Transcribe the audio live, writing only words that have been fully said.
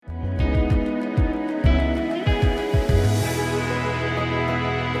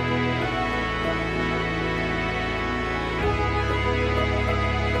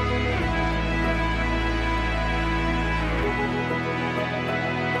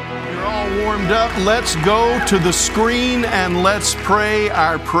warmed up, let's go to the screen and let's pray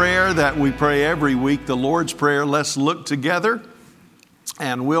our prayer that we pray every week, the Lord's Prayer. Let's look together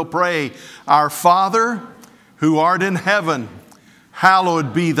and we'll pray, Our Father, who art in heaven,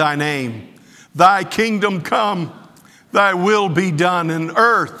 hallowed be thy name. Thy kingdom come, thy will be done in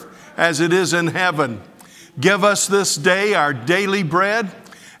earth as it is in heaven. Give us this day our daily bread,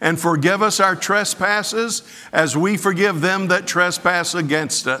 and forgive us our trespasses as we forgive them that trespass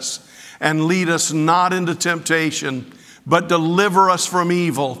against us. And lead us not into temptation, but deliver us from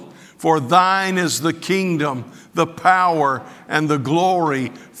evil. For thine is the kingdom, the power, and the glory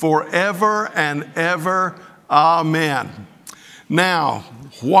forever and ever. Amen. Now,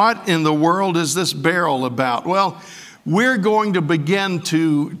 what in the world is this barrel about? Well, we're going to begin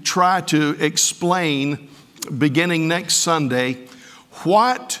to try to explain, beginning next Sunday,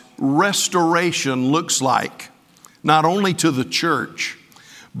 what restoration looks like, not only to the church,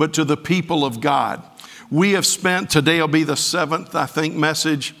 but to the people of God. We have spent, today will be the 7th, I think,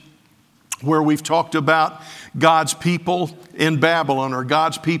 message where we've talked about God's people in Babylon, or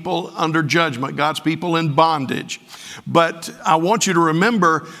God's people under judgment, God's people in bondage. But I want you to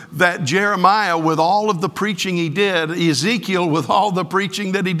remember that Jeremiah, with all of the preaching he did, Ezekiel, with all the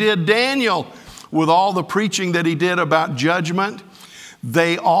preaching that he did, Daniel, with all the preaching that he did about judgment,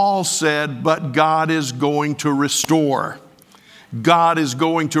 they all said, but God is going to restore. God is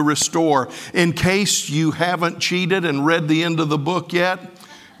going to restore. In case you haven't cheated and read the end of the book yet,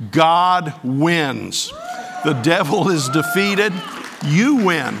 God wins. The devil is defeated. You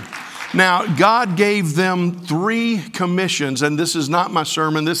win. Now, God gave them 3 commissions, and this is not my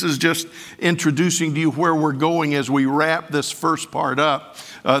sermon. This is just introducing to you where we're going as we wrap this first part up,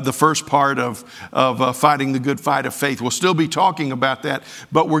 the first part of fighting the good fight of faith. We'll still be talking about that,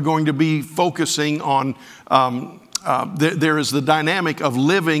 but we're going to be focusing on, there is the dynamic of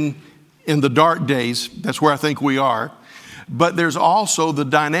living in the dark days. That's where I think we are. But there's also the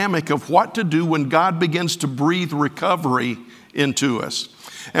dynamic of what to do when God begins to breathe recovery into us.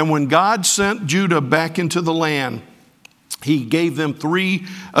 And when God sent Judah back into the land, he gave them 3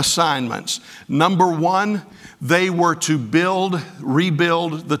 assignments. Number 1, they were to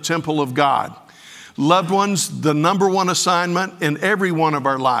rebuild the temple of God. Loved ones, the number 1 assignment in every one of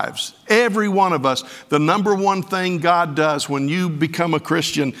our lives, every one of us, the number 1 thing God does when you become a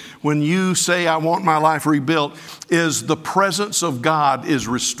Christian, when you say, I want my life rebuilt, is the presence of God is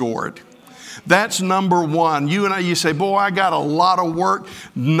restored. That's number 1. You say, boy, I got a lot of work.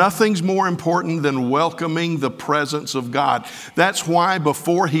 Nothing's more important than welcoming the presence of God. That's why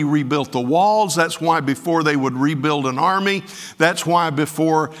before he rebuilt the walls, that's why before they would rebuild an army, that's why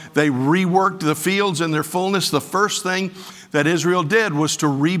before they reworked the fields in their fullness, the first thing that Israel did was to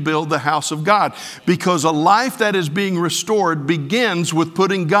rebuild the house of God. Because a life that is being restored begins with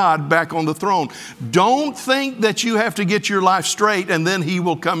putting God back on the throne. Don't think that you have to get your life straight and then he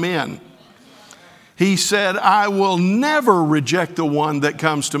will come in. He said, I will never reject the one that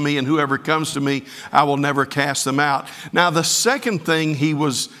comes to me, and whoever comes to me, I will never cast them out. Now, the second thing he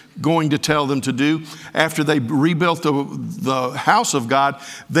was going to tell them to do after they rebuilt the house of God,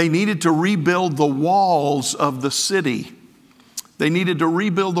 they needed to rebuild the walls of the city. They needed to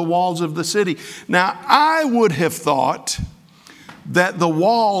rebuild the walls of the city. Now, I would have thought that the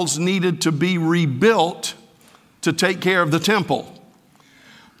walls needed to be rebuilt to take care of the temple.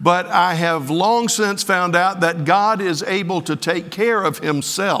 But I have long since found out that God is able to take care of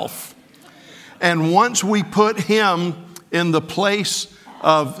himself. And once we put him in the place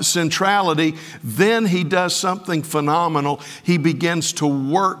of centrality, then he does something phenomenal. He begins to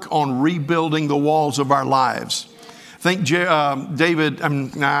work on rebuilding the walls of our lives. I think Jack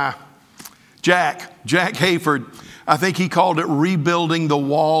Hayford, I think he called it rebuilding the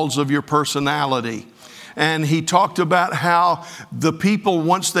walls of your personality. And he talked about how the people,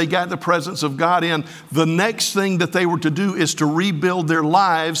 once they got the presence of God in, the next thing that they were to do is to rebuild their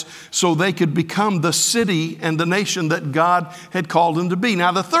lives so they could become the city and the nation that God had called them to be.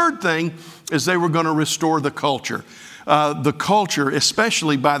 Now, the third thing is they were going to restore the culture. The culture,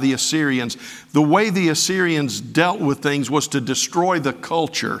 especially by the Assyrians. The way the Assyrians dealt with things was to destroy the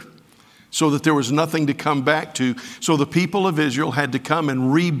culture, so that there was nothing to come back to. So the people of Israel had to come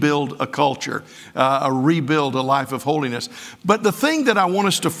and rebuild a culture, rebuild a life of holiness. But the thing that I want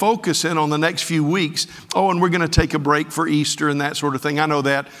us to focus in on the next few weeks, and we're going to take a break for Easter and that sort of thing. I know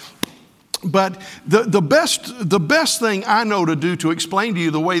that. But the best thing I know to do to explain to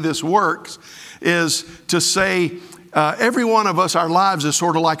you the way this works is to say, every one of us, our lives is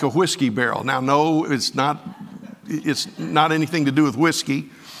sort of like a whiskey barrel. Now, no, it's not anything to do with whiskey.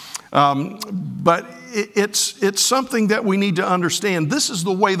 But it's something that we need to understand. This is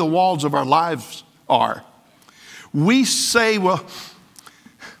the way the walls of our lives are. We say, well,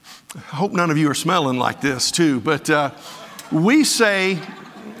 I hope none of you are smelling like this too, but we say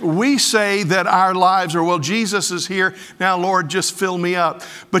that our lives are, well, Jesus is here. Now, Lord, just fill me up.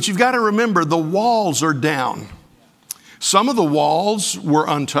 But you've got to remember, the walls are down. Some of the walls were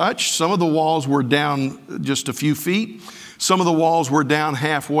untouched. Some of the walls were down just a few feet. Some of the walls were down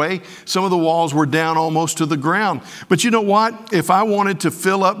halfway. Some of the walls were down almost to the ground. But you know what? If I wanted to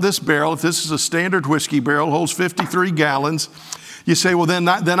fill up this barrel, if this is a standard whiskey barrel, holds 53 gallons, you say, well, then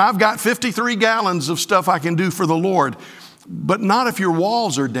I've got 53 gallons of stuff I can do for the Lord. But not if your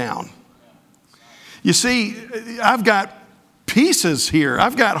walls are down. You see, I've got pieces here.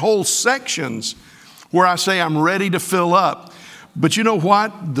 I've got whole sections where I say I'm ready to fill up. But you know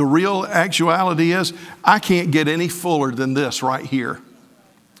what? The real actuality is I can't get any fuller than this right here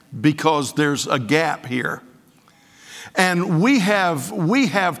because there's a gap here. And we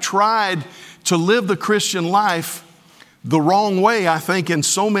have tried to live the Christian life the wrong way, I think, in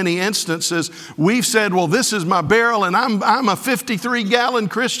so many instances. We've said, well, this is my barrel and I'm a 53-gallon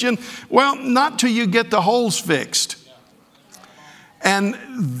Christian. Well, not till you get the holes fixed. And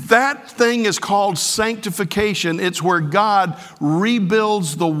that thing is called sanctification. It's where God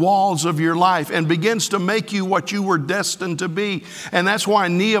rebuilds the walls of your life and begins to make you what you were destined to be. And that's why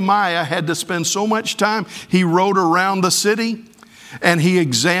Nehemiah had to spend so much time. He rode around the city and he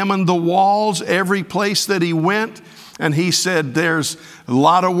examined the walls, every place that he went. And he said, there's a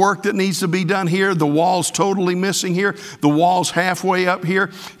lot of work that needs to be done here. The wall's totally missing here. The wall's halfway up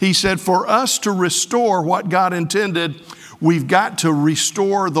here. He said, for us to restore what God intended, we've got to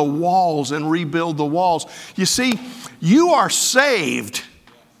restore the walls and rebuild the walls. You see, you are saved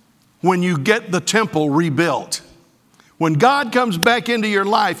when you get the temple rebuilt. When God comes back into your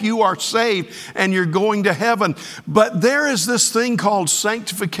life, you are saved and you're going to heaven. But there is this thing called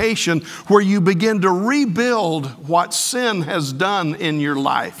sanctification where you begin to rebuild what sin has done in your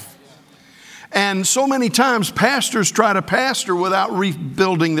life. And so many times pastors try to pastor without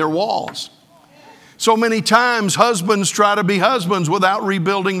rebuilding their walls. So many times husbands try to be husbands without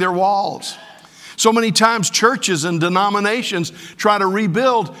rebuilding their walls. So many times churches and denominations try to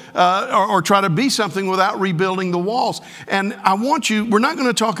rebuild or try to be something without rebuilding the walls. And I want you, we're not going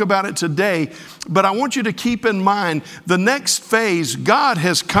to talk about it today, but I want you to keep in mind the next phase, God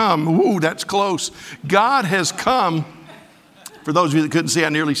has come. Ooh, that's close. God has come. For those of you that couldn't see, I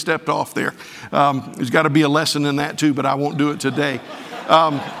nearly stepped off there. There's got to be a lesson in that too, but I won't do it today.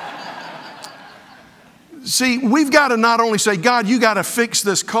 See, we've got to not only say, God, you got to fix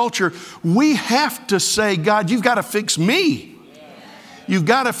this culture. We have to say, God, you've got to fix me. You've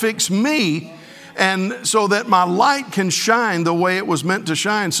got to fix me. And so that my light can shine the way it was meant to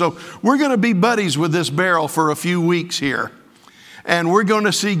shine. So we're going to be buddies with this barrel for a few weeks here. And we're going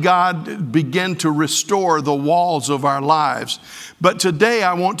to see God begin to restore the walls of our lives. But today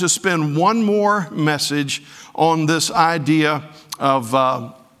I want to spend one more message on this idea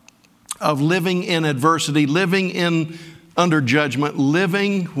of living in adversity, living under judgment,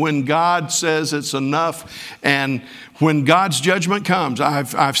 living when God says it's enough. And when God's judgment comes,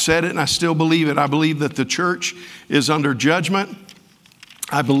 I've said it and I still believe it. I believe that the church is under judgment.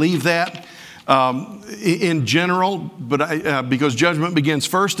 I believe that in general, but because judgment begins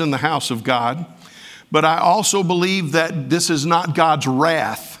first in the house of God. But I also believe that this is not God's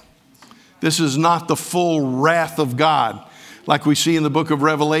wrath. This is not the full wrath of God. Like we see in the book of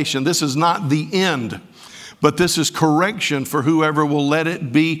Revelation, this is not the end, but this is correction for whoever will let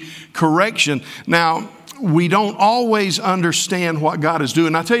it be correction. Now, we don't always understand what God is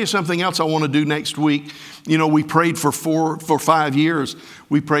doing. I'll tell you something else I want to do next week. You know, we prayed for 5 years.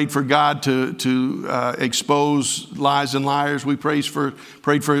 We prayed for God to expose lies and liars. We prayed for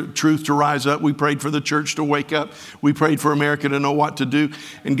truth to rise up. We prayed for the church to wake up. We prayed for America to know what to do.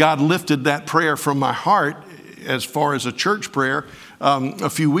 And God lifted that prayer from my heart as far as a church prayer a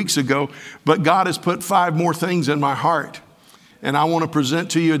few weeks ago. But God has put 5 more things in my heart. And I want to present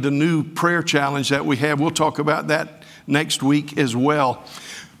to you the new prayer challenge that we have. We'll talk about that next week as well.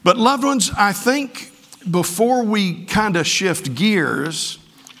 But loved ones, I think before we kind of shift gears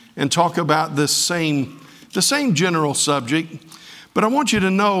and talk about the same general subject, but I want you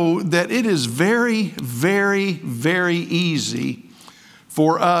to know that it is very, very, very easy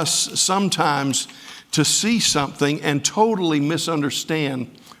for us sometimes to see something and totally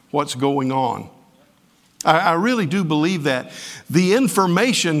misunderstand what's going on. I really do believe that. The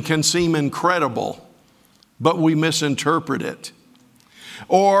information can seem incredible, but we misinterpret it.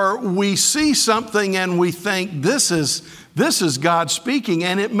 Or we see something and we think this is This is God speaking,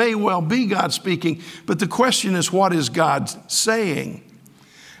 and it may well be God speaking, but the question is, what is God saying?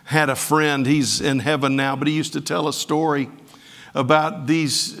 Had a friend, he's in heaven now, but he used to tell a story about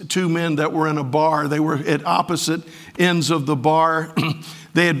these two men that were in a bar. They were at opposite ends of the bar.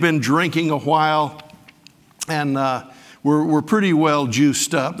 They had been drinking a while and were pretty well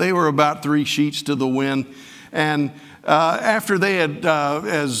juiced up. They were about 3 sheets to the wind. And after they had,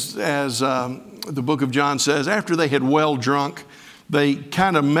 as the book of John says, after they had well drunk, they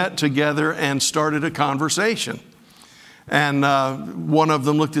kind of met together and started a conversation. And one of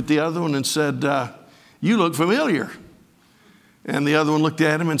them looked at the other one and said, "You look familiar." And the other one looked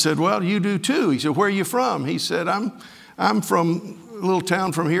at him and said, "Well, you do too." He said, "Where are you from?" He said, I'm from a little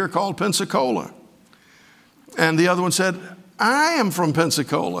town from here called Pensacola." And the other one said, "I am from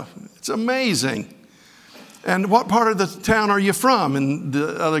Pensacola." It's amazing. "And what part of the town are you from?" And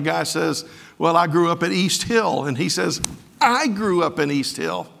the other guy says, "Well, I grew up at East Hill." And he says, "I grew up in East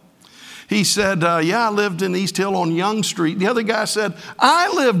Hill." He said, "Yeah, I lived in East Hill on Young Street." The other guy said,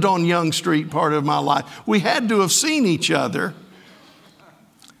 "I lived on Young Street part of my life." We had to have seen each other.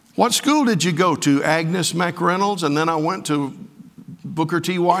 "What school did you go to?" "Agnes McReynolds, and then I went to Booker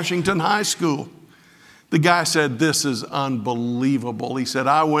T. Washington High School." The guy said, "This is unbelievable." He said,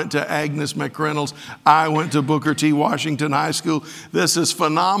 "I went to Agnes McReynolds. I went to Booker T. Washington High School. This is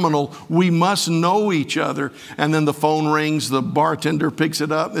phenomenal. We must know each other." And then the phone rings. The bartender picks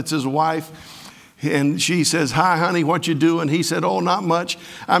it up. It's his wife. And she says, "Hi, honey, what you doing?" He said, "Oh, not much.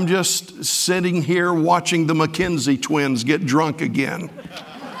 I'm just sitting here watching the McKenzie twins get drunk again."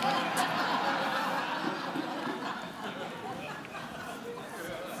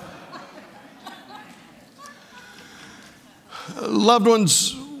 Loved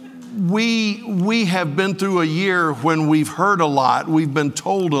ones, we have been through a year when we've heard a lot, we've been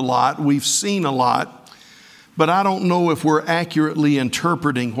told a lot, we've seen a lot, but I don't know if we're accurately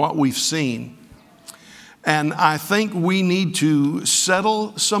interpreting what we've seen. And I think we need to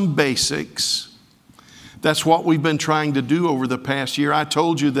settle some basics. That's what we've been trying to do over the past year. I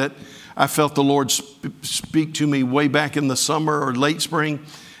told you that I felt the Lord speak to me way back in the summer or late spring,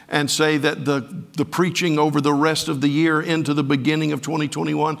 and say that the preaching over the rest of the year into the beginning of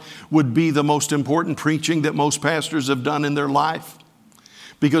 2021 would be the most important preaching that most pastors have done in their life.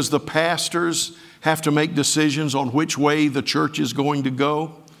 Because the pastors have to make decisions on which way the church is going to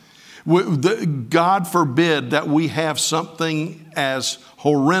go. God forbid that we have something as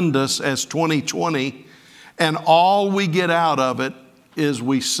horrendous as 2020, and all we get out of it is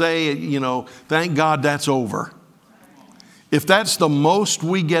we say, thank God that's over. If that's the most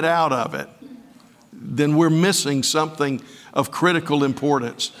we get out of it, then we're missing something of critical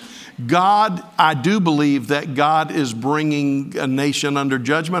importance. I do believe that God is bringing a nation under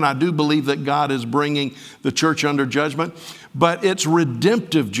judgment. I do believe that God is bringing the church under judgment. But it's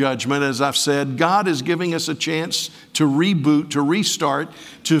redemptive judgment, as I've said. God is giving us a chance to reboot, to restart,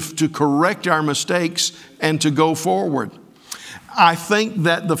 to correct our mistakes, and to go forward. I think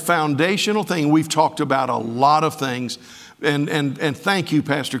that the foundational thing, we've talked about a lot of things, and thank you,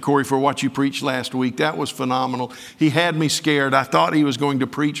 Pastor Corey, for what you preached last week. That was phenomenal. He had me scared. I thought he was going to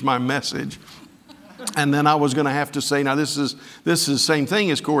preach my message. And then I was going to have to say, now this is the same thing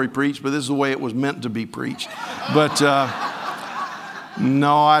as Corey preached, but this is the way it was meant to be preached. But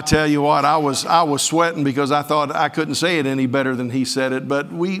no, I tell you what, I was sweating because I thought I couldn't say it any better than he said it.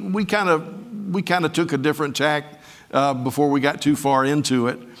 But we kind of took a different tack before we got too far into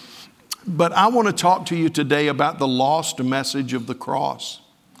it. But I want to talk to you today about the lost message of the cross.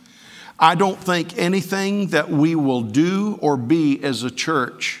 I don't think anything that we will do or be as a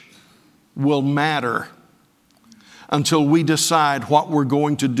church will matter until we decide what we're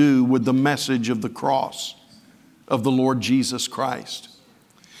going to do with the message of the cross of the Lord Jesus Christ.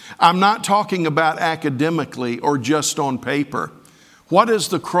 I'm not talking about academically or just on paper. What does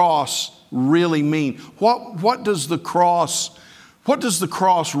the cross really mean? What does the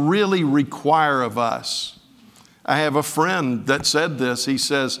cross really require of us? I have a friend that said this. He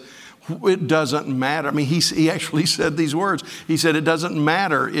says, it doesn't matter. I mean, he actually said these words. He said, it doesn't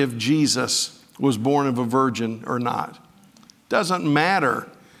matter if Jesus was born of a virgin or not. It doesn't matter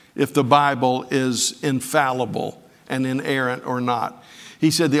if the Bible is infallible and inerrant or not.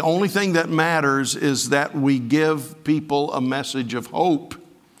 He said, the only thing that matters is that we give people a message of hope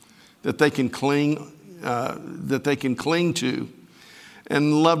that they can cling to.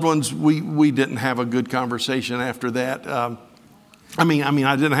 And loved ones, we didn't have a good conversation after that. I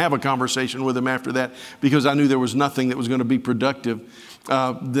didn't have a conversation with him after that because I knew there was nothing that was going to be productive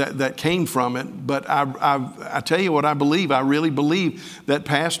that came from it. But I tell you what I believe. I really believe that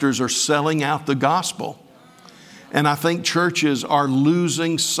pastors are selling out the gospel. And I think churches are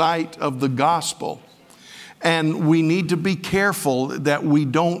losing sight of the gospel. And we need to be careful that we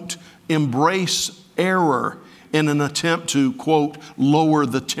don't embrace error in an attempt to, quote, lower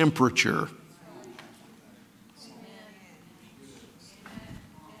the temperature.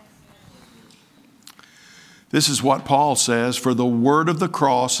 This is what Paul says, "For the word of the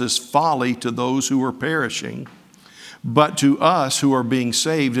cross is folly to those who are perishing, but to us who are being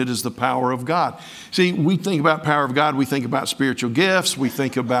saved, it is the power of God." See, we think about power of God, we think about spiritual gifts, we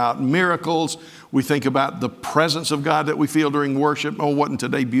think about miracles, we think about the presence of God that we feel during worship. Oh, wasn't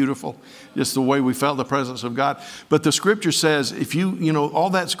today beautiful? Just the way we felt the presence of God. But the scripture says, if you know, all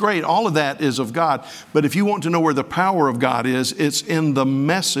that's great, all of that is of God. But if you want to know where the power of God is, it's in the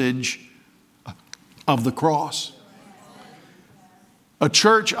message of the cross. A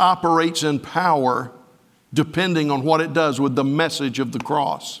church operates in power depending on what it does with the message of the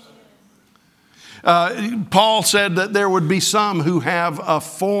cross. Paul said that there would be some who have a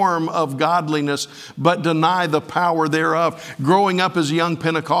form of godliness but deny the power thereof. Growing up as a young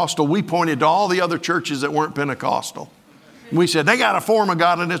Pentecostal, we pointed to all the other churches that weren't Pentecostal. We said, they got a form of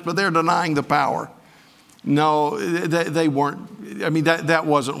godliness, but they're denying the power. No, they weren't. I mean, that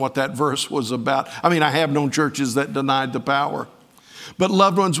wasn't what that verse was about. I mean, I have known churches that denied the power. But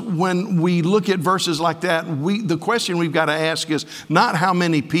loved ones, when we look at verses like that, the question we've got to ask is not how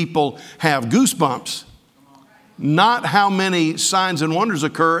many people have goosebumps, not how many signs and wonders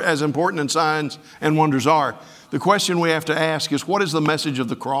occur, as important as signs and wonders are. The question we have to ask is, what is the message of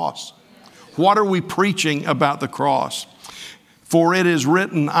the cross? What are we preaching about the cross? For it is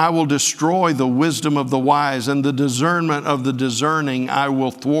written, I will destroy the wisdom of the wise, and the discernment of the discerning I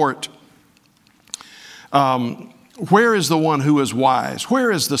will thwart. Where is the one who is wise?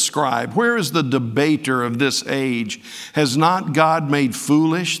 Where is the scribe? Where is the debater of this age? Has not God made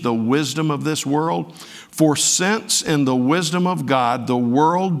foolish the wisdom of this world? For since in the wisdom of God, the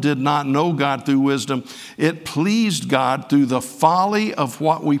world did not know God through wisdom, it pleased God through the folly of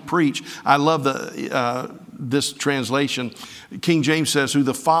what we preach. I love this translation. King James says, through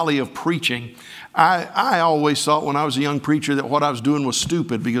the folly of preaching. I always thought when I was a young preacher that what I was doing was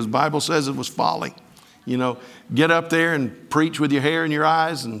stupid because the Bible says it was folly. You know, get up there and preach with your hair in your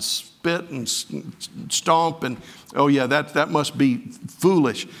eyes and spit and stomp and, oh yeah, that must be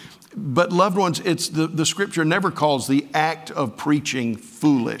foolish. But loved ones, it's the scripture never calls the act of preaching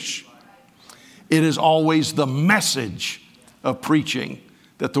foolish. It is always the message of preaching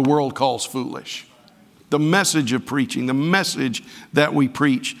that the world calls foolish. The message of preaching, the message that we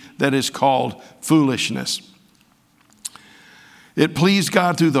preach that is called foolishness. It pleased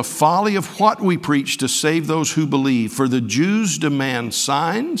God through the folly of what we preach to save those who believe. For the Jews demand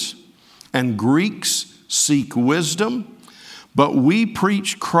signs and Greeks seek wisdom, but we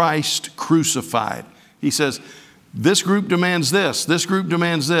preach Christ crucified. He says, this group demands this group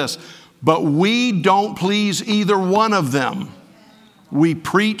demands this, but we don't please either one of them. We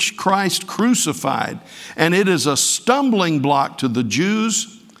preach Christ crucified, and it is a stumbling block to the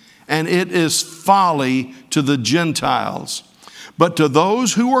Jews, and it is folly to the Gentiles. But to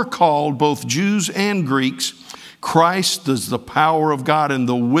those who are called, both Jews and Greeks, Christ is the power of God and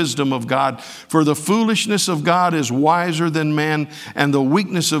the wisdom of God. For the foolishness of God is wiser than men, and the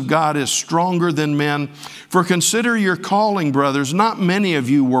weakness of God is stronger than men. For consider your calling, brothers. Not many of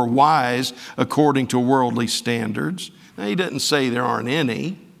you were wise according to worldly standards. Now, he didn't say there aren't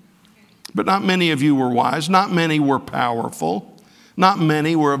any, but not many of you were wise. Not many were powerful. Not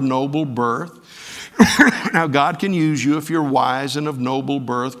many were of noble birth. Now, God can use you if you're wise and of noble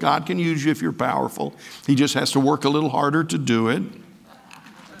birth. God can use you if you're powerful. He just has to work a little harder to do it.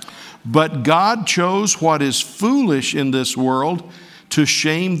 But God chose what is foolish in this world to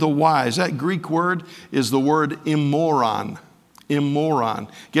shame the wise. That Greek word is the word immoron. Immoron.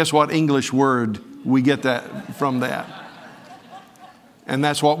 Guess what English word we get that from that? And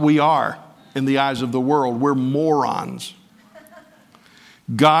that's what we are in the eyes of the world. We're morons.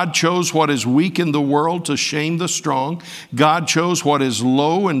 God chose what is weak in the world to shame the strong. God chose what is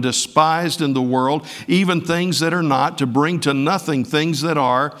low and despised in the world, even things that are not, to bring to nothing things that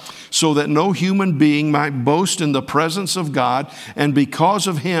are, so that no human being might boast in the presence of God. And because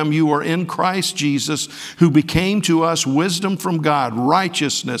of him, you are in Christ Jesus, who became to us wisdom from God,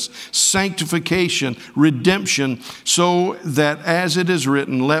 righteousness, sanctification, redemption, so that as it is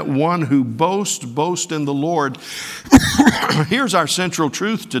written, let one who boasts, boast in the Lord. Here's our central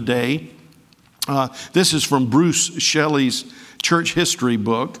truth today. This is from Bruce Shelley's church history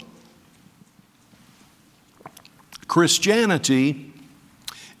book. Christianity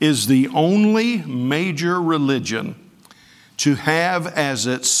is the only major religion to have as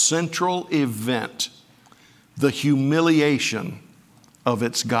its central event the humiliation of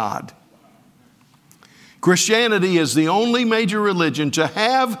its God. Christianity is the only major religion to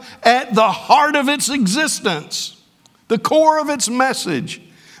have at the heart of its existence, the core of its message,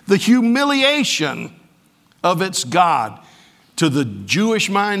 the humiliation of its God. To the Jewish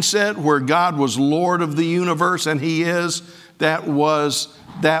mindset, where God was Lord of the universe, and He is, that was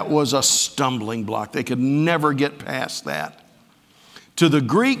a stumbling block. They could never get past that. To the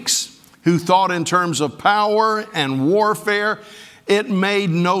Greeks, who thought in terms of power and warfare, it made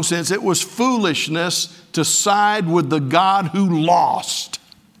no sense. It was foolishness to side with the God who lost.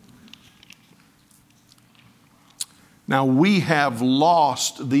 Now, we have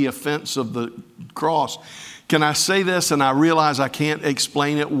lost the offense of the cross. Can I say this? And I realize I can't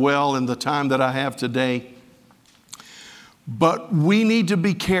explain it well in the time that I have today. But we need to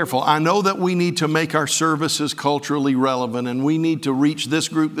be careful. I know that we need to make our services culturally relevant, and we need to reach this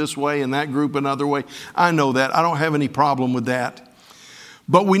group this way and that group another way. I know that. I don't have any problem with that.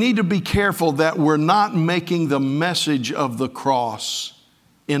 But we need to be careful that we're not making the message of the cross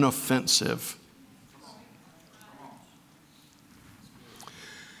inoffensive.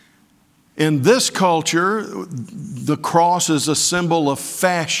 In this culture, the cross is a symbol of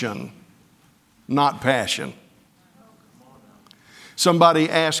fashion, not passion. Somebody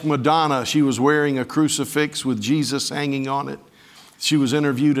asked Madonna, she was wearing a crucifix with Jesus hanging on it. She was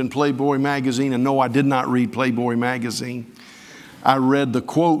interviewed in Playboy magazine, and no, I did not read Playboy magazine. I read the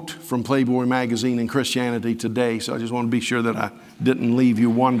quote from Playboy magazine in Christianity Today, so I just want to be sure that I didn't leave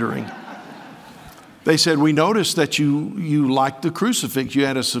you wondering. They said, we noticed that you liked the crucifix. You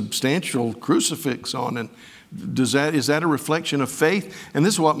had a substantial crucifix on. And is that a reflection of faith? And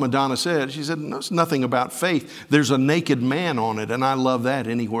this is what Madonna said. She said, no, it's nothing about faith. There's a naked man on it, and I love that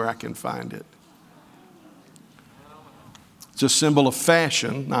anywhere I can find it. It's a symbol of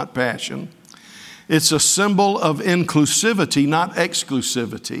fashion, not passion. It's a symbol of inclusivity, not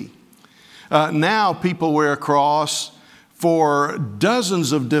exclusivity. Now people wear a cross for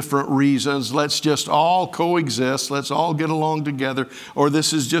dozens of different reasons. Let's just all coexist. Let's all get along together. Or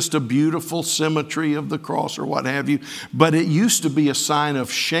this is just a beautiful symmetry of the cross or what have you. But it used to be a sign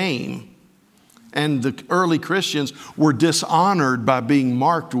of shame. And the early Christians were dishonored by being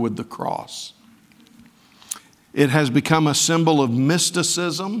marked with the cross. It has become a symbol of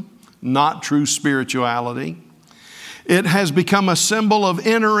mysticism, not true spirituality. It has become a symbol of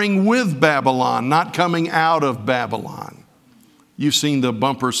entering with Babylon, not coming out of Babylon. You've seen the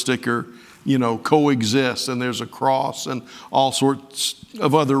bumper sticker, coexist, and there's a cross and all sorts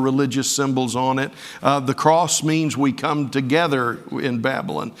of other religious symbols on it. The cross means we come together in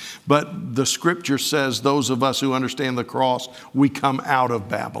Babylon, but the scripture says those of us who understand the cross, we come out of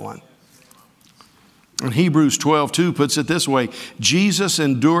Babylon. And Hebrews 12:2 puts it this way: Jesus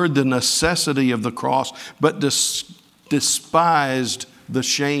endured the necessity of the cross, but despised the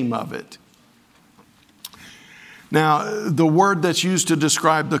shame of it. Now, the word that's used to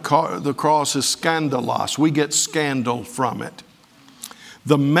describe the cross is skandalos. We get scandal from it.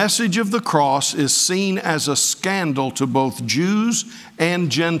 The message of the cross is seen as a scandal to both Jews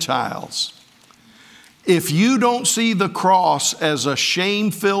and Gentiles. If you don't see the cross as a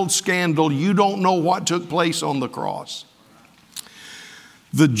shame-filled scandal, you don't know what took place on the cross.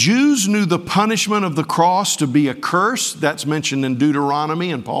 The Jews knew the punishment of the cross to be a curse. That's mentioned in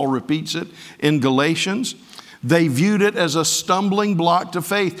Deuteronomy, and Paul repeats it in Galatians. They viewed it as a stumbling block to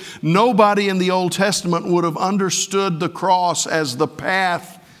faith. Nobody in the Old Testament would have understood the cross as the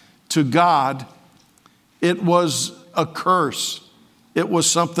path to God. It was a curse. It was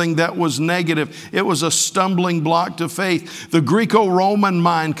something that was negative. It was a stumbling block to faith. The Greco-Roman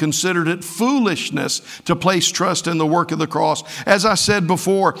mind considered it foolishness to place trust in the work of the cross. As I said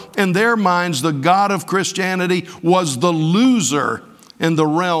before, in their minds, the God of Christianity was the loser in the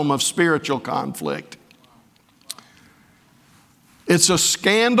realm of spiritual conflict. It's a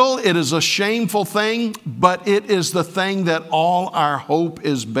scandal. It is a shameful thing, but it is the thing that all our hope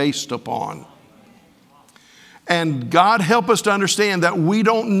is based upon. And God help us to understand that we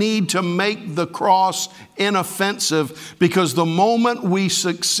don't need to make the cross inoffensive, because the moment we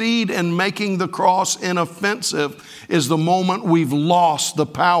succeed in making the cross inoffensive is the moment we've lost the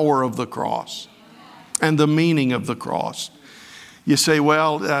power of the cross and the meaning of the cross. You say,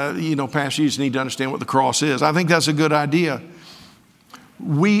 well, Pastor, you just need to understand what the cross is. I think that's a good idea.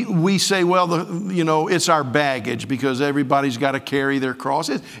 We say, well, it's our baggage because everybody's got to carry their cross.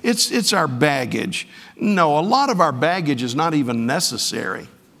 It's our baggage. No, a lot of our baggage is not even necessary.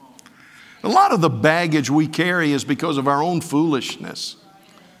 A lot of the baggage we carry is because of our own foolishness,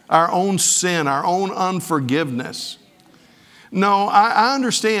 our own sin, our own unforgiveness. No, I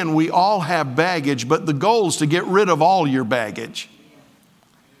understand we all have baggage, but the goal is to get rid of all your baggage.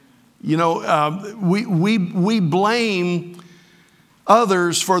 You know, we blame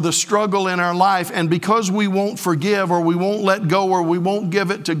others for the struggle in our life, and because we won't forgive or we won't let go or we won't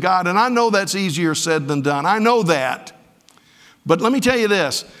give it to God, and I know that's easier said than done. I know that. But let me tell you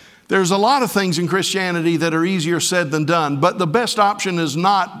this. There's a lot of things in Christianity that are easier said than done, but the best option is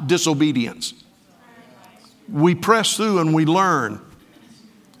not disobedience. We press through and we learn.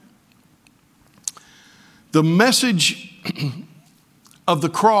 The message of the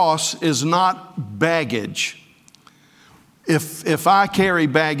cross is not baggage. If I carry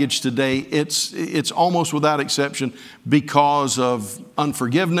baggage today, it's almost without exception because of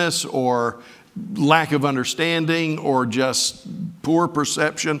unforgiveness or lack of understanding or just poor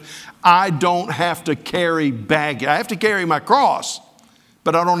perception. I don't have to carry baggage. I have to carry my cross,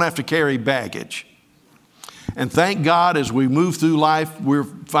 but I don't have to carry baggage. And thank God as we move through life, we're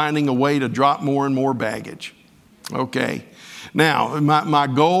finding a way to drop more and more baggage. Okay. Now, my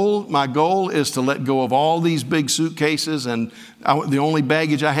goal is to let go of all these big suitcases, and the only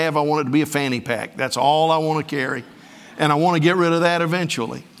baggage I have, I want it to be a fanny pack. That's all I want to carry. And I want to get rid of that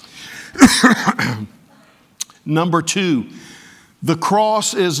eventually. Number 2, the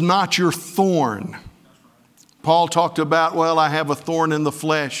cross is not your thorn. Paul talked about, well, I have a thorn in the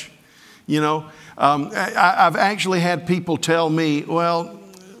flesh. You know, I've actually had people tell me, well,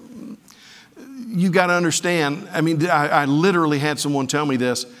 you got to understand. I mean, I literally had someone tell me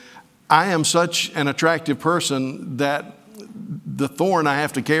this. I am such an attractive person that the thorn I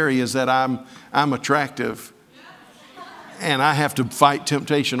have to carry is that I'm attractive. And I have to fight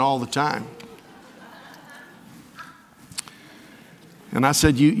temptation all the time. And I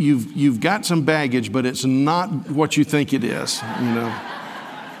said, you've got some baggage, but it's not what you think it is, you know.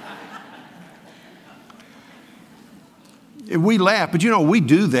 We laugh, but you know, we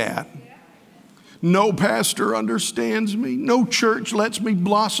do that. No pastor understands me. No church lets me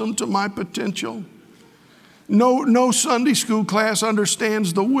blossom to my potential. No Sunday school class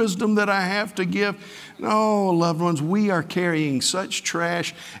understands the wisdom that I have to give. No, loved ones, we are carrying such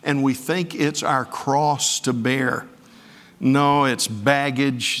trash and we think it's our cross to bear. No, it's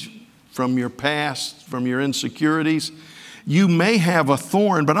baggage from your past, from your insecurities. You may have a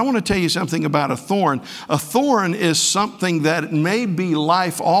thorn, but I want to tell you something about a thorn. A thorn is something that may be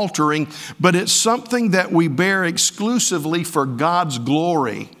life-altering, but it's something that we bear exclusively for God's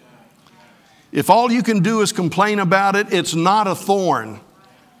glory. If all you can do is complain about it, it's not a thorn,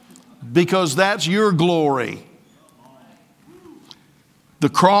 because that's your glory. The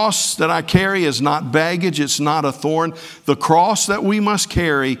cross that I carry is not baggage, it's not a thorn. The cross that we must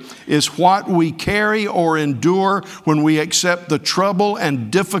carry is what we carry or endure when we accept the trouble and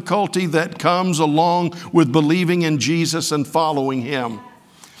difficulty that comes along with believing in Jesus and following Him.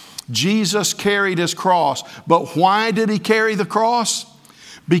 Jesus carried His cross, but why did He carry the cross?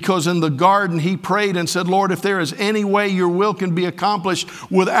 Because in the garden He prayed and said, Lord, if there is any way your will can be accomplished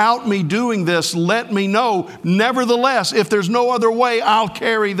without me doing this, let me know. Nevertheless, if there's no other way, I'll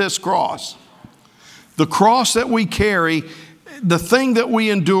carry this cross. The cross that we carry, the thing that we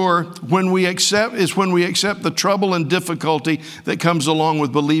endure when we accept the trouble and difficulty that comes along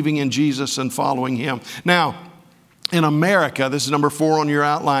with believing in Jesus and following Him. Now, in America, this is number 4 on your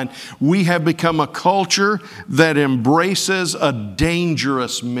outline, we have become a culture that embraces a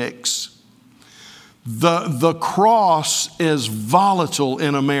dangerous mix. The cross is volatile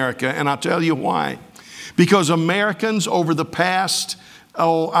in America, and I'll tell you why. Because Americans over the past,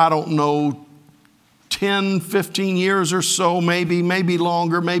 10, 15 years or so, maybe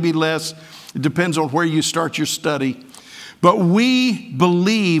longer, maybe less. It depends on where you start your study. But we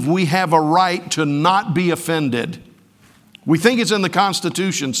believe we have a right to not be offended. We think it's in the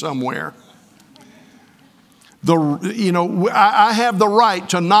Constitution somewhere. I have the right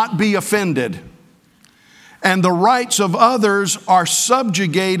to not be offended. And the rights of others are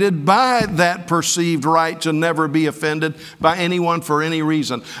subjugated by that perceived right to never be offended by anyone for any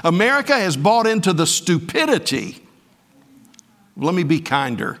reason. America has bought into the stupidity. Let me be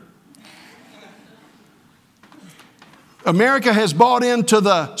kinder. America has bought into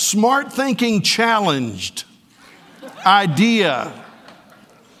the smart thinking challenged idea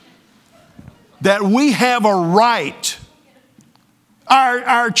that we have a right.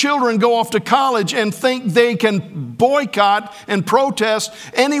 Our children go off to college and think they can boycott and protest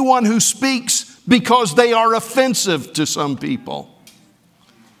anyone who speaks because they are offensive to some people.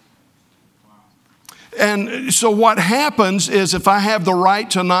 And so what happens is if I have the right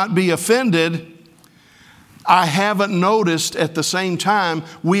to not be offended, I haven't noticed at the same time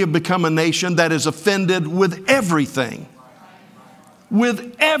we have become a nation that is offended with everything.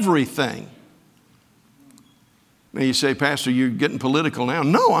 with everything. Now you say, Pastor, you're getting political now.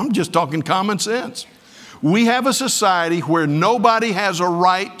 No, I'm just talking common sense. We have a society where nobody has a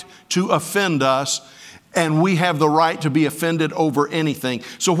right to offend us, and we have the right to be offended over anything.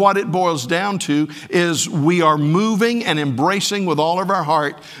 So what it boils down to is we are moving and embracing with all of our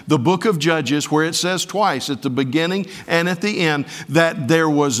heart the book of Judges, where it says twice at the beginning and at the end that there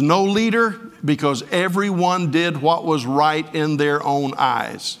was no leader because everyone did what was right in their own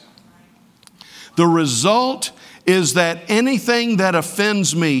eyes. The result is that anything that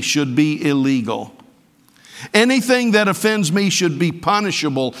offends me should be illegal. Anything that offends me should be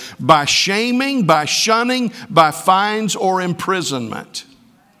punishable by shaming, by shunning, by fines or imprisonment.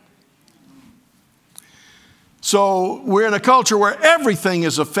 So we're in a culture where everything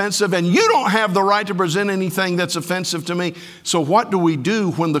is offensive, and you don't have the right to present anything that's offensive to me. So what do we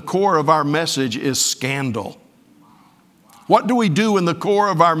do when the core of our message is scandal? What do we do when the core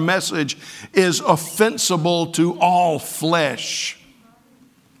of our message is offensible to all flesh?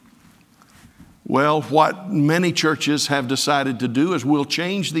 Well, what many churches have decided to do is we'll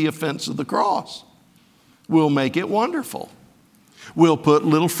change the offense of the cross. We'll make it wonderful. We'll put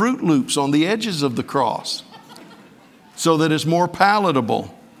little Fruit Loops on the edges of the cross so that it's more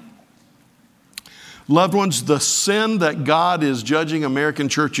palatable. Loved ones, the sin that God is judging American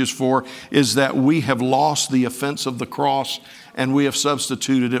churches for is that we have lost the offense of the cross and we have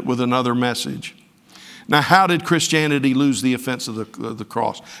substituted it with another message. Now, how did Christianity lose the offense of the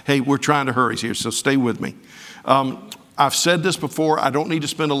cross? Hey, we're trying to hurry here, so stay with me. I've said this before. I don't need to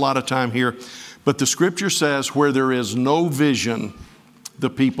spend a lot of time here. But the Scripture says where there is no vision, the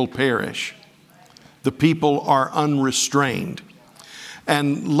people perish. The people are unrestrained.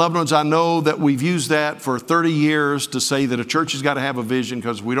 And loved ones, I know that we've used that for 30 years to say that a church has got to have a vision,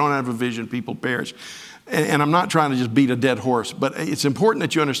 because if we don't have a vision, people perish. And I'm not trying to just beat a dead horse, but it's important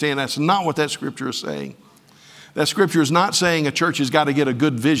that you understand that's not what that Scripture is saying. That Scripture is not saying a church has got to get a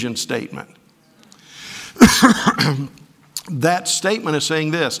good vision statement. That statement is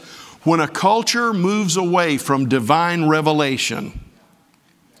saying this: when a culture moves away from divine revelation,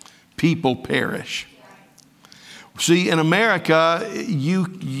 people perish. See, in America,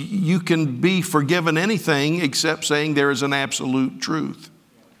 you can be forgiven anything except saying there is an absolute truth.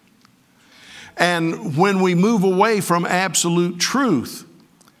 And when we move away from absolute truth,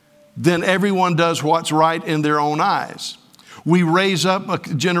 then everyone does what's right in their own eyes. We raise up a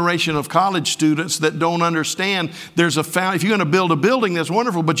generation of college students that don't understand if you're going to build a building, that's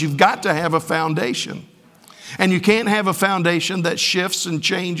wonderful, but you've got to have a foundation. And you can't have a foundation that shifts and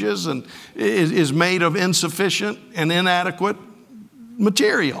changes and is made of insufficient and inadequate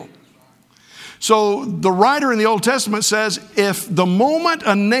material. So the writer in the Old Testament says, if the moment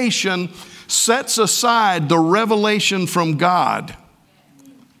a nation sets aside the revelation from God,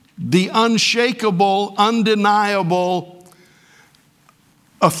 the unshakable, undeniable,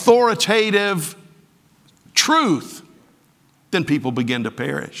 authoritative truth, then people begin to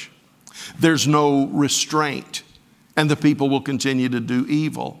perish. There's no restraint, and the people will continue to do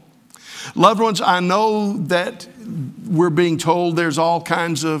evil. Loved ones, I know that we're being told there's all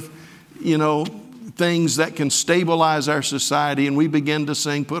kinds of, things that can stabilize our society, and we begin to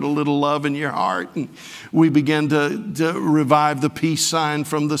sing, "Put a Little Love in Your Heart," and we begin to revive the peace sign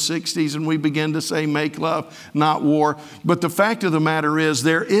from the 60s, and we begin to say, "Make love, not war." But the fact of the matter is,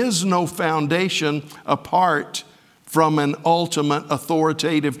 there is no foundation apart from an ultimate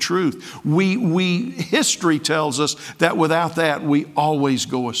authoritative truth. History tells us that without that, we always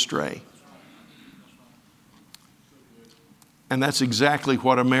go astray. And that's exactly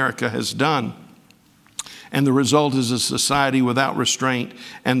what America has done. And the result is a society without restraint,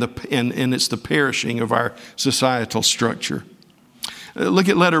 and it's the perishing of our societal structure. Look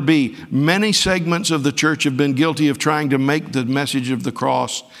at letter B. Many segments of the church have been guilty of trying to make the message of the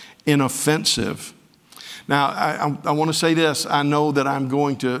cross inoffensive. Now, I want to say this. I know that I'm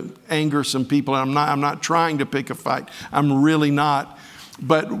going to anger some people. I'm not trying to pick a fight. I'm really not.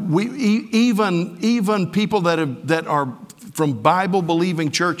 But even people that are from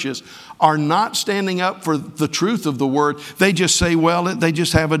Bible-believing churches are not standing up for the truth of the word. They just say, well, they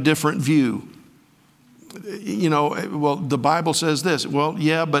just have a different view. Well, the Bible says this. Well,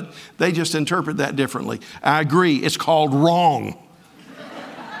 yeah, but they just interpret that differently. I agree. It's called wrong.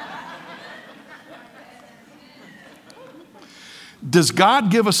 Does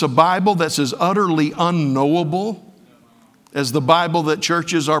God give us a Bible that's as utterly unknowable as the Bible that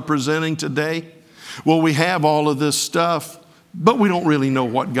churches are presenting today? Well, we have all of this stuff, but we don't really know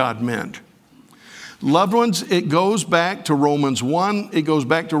what God meant. Loved ones, it goes back to Romans 1. It goes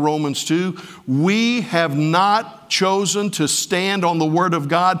back to Romans 2. We have not chosen to stand on the Word of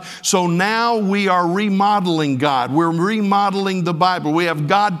God. So now we are remodeling God. We're remodeling the Bible. We have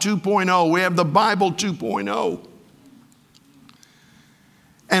God 2.0. We have the Bible 2.0.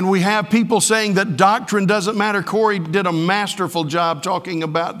 And we have people saying that doctrine doesn't matter. Corey did a masterful job talking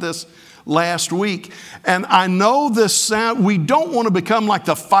about this last week. And I know this sound, we don't want to become like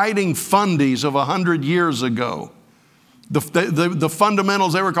the fighting fundies of 100 years ago. The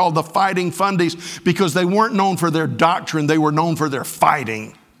fundamentals, they were called the fighting fundies because they weren't known for their doctrine, they were known for their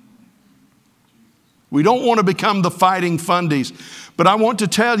fighting. We don't want to become the fighting fundies. But I want to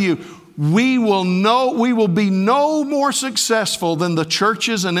tell you, we will be no more successful than the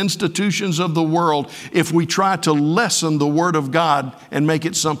churches and institutions of the world if we try to lessen the Word of God and make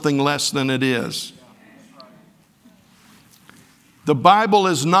it something less than it is. The Bible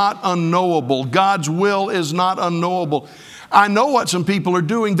is not unknowable. God's will is not unknowable. I know what some people are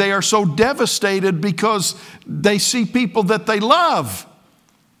doing. They are so devastated because they see people that they love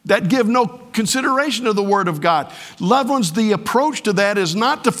that give no consideration to the Word of God. Loved ones, the approach to that is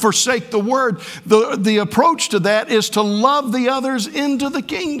not to forsake the Word. The approach to that is to love the others into the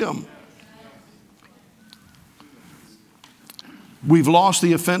kingdom. We've lost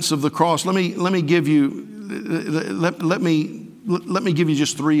the offense of the cross. Let me give you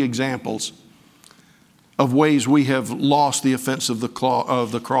just 3 examples of ways we have lost the offense of the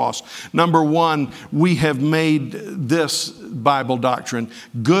cross. Number 1, we have made this Bible doctrine: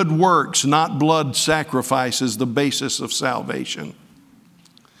 good works, not blood sacrifices, the basis of salvation.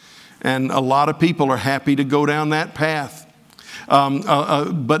 And a lot of people are happy to go down that path.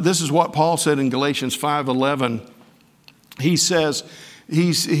 But this is what Paul said in Galatians 5:11. He says,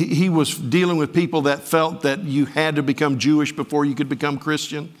 he was dealing with people that felt that you had to become Jewish before you could become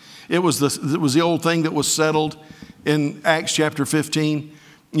Christian. It was the old thing that was settled in Acts chapter 15.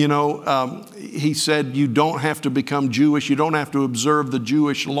 He said you don't have to become Jewish. You don't have to observe the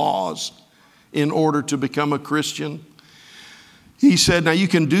Jewish laws in order to become a Christian. He said, now you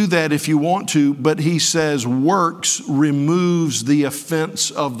can do that if you want to, but he says works removes the offense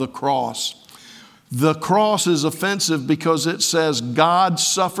of the cross. The cross is offensive because it says God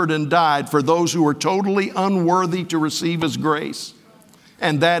suffered and died for those who are totally unworthy to receive His grace.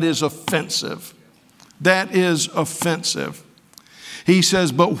 And that is offensive. That is offensive. He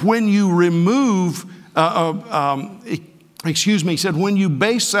says, but when you remove, he said, when you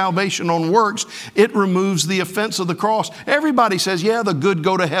base salvation on works, it removes the offense of the cross. Everybody says, yeah, the good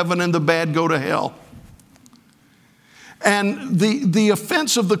go to heaven and the bad go to hell. And the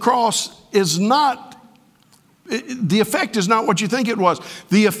offense of the cross is not, the effect is not what you think it was.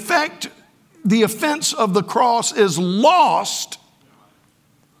 The offense of the cross is lost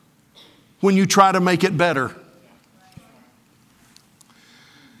when you try to make it better.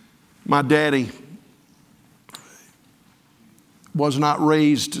 My daddy was not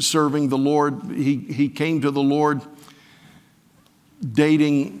raised serving the Lord. He came to the Lord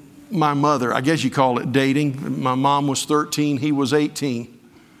dating my mother. I guess you call it dating. My mom was 13, he was 18.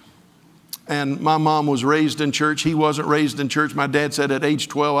 And my mom was raised in church. He wasn't raised in church. My dad said at age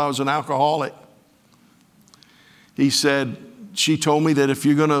 12 I was an alcoholic. He said, she told me that if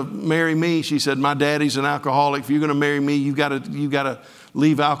you're going to marry me, she said, my daddy's an alcoholic. If you're going to marry me, you've got to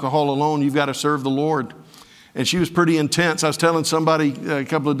leave alcohol alone. You've got to serve the Lord. And she was pretty intense. I was telling somebody a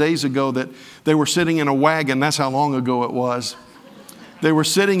couple of days ago that they were sitting in a wagon. That's how long ago it was. They were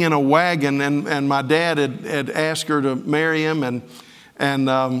sitting in a wagon, and my dad had asked her to marry him, and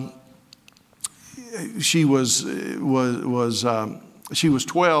she was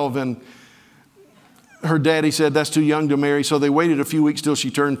 12, and her daddy said that's too young to marry, so they waited a few weeks till she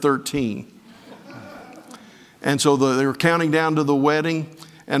turned 13. And so they were counting down to the wedding,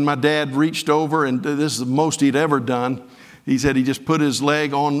 and my dad reached over, and this is the most he'd ever done. He said he just put his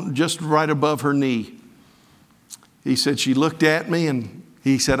leg on just right above her knee. He said she looked at me, and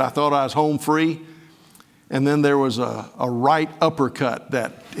he said, I thought I was home free. And then there was a right uppercut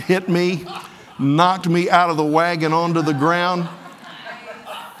that hit me, knocked me out of the wagon onto the ground.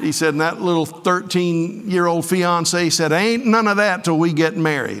 He said, and that little 13-year-old fiance said, ain't none of that till we get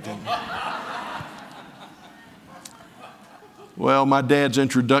married. Well, my dad's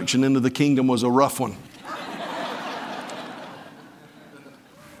introduction into the kingdom was a rough one.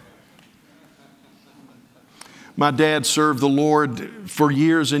 My dad served the Lord for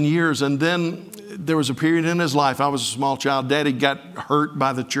years and years, and then there was a period in his life. I was a small child. Daddy got hurt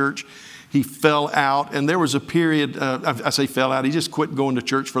by the church. he fell out. And there was a period, I say fell out, he just quit going to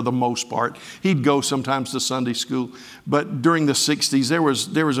church for the most part. He'd go sometimes to Sunday school. But during the 60s,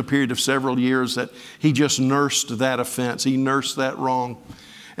 there was a period of several years that he just nursed that offense. He nursed that wrong.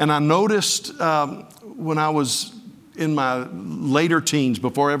 And I noticed when I was in my later teens,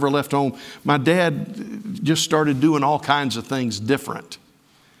 before I ever left home, my dad just started doing all kinds of things different.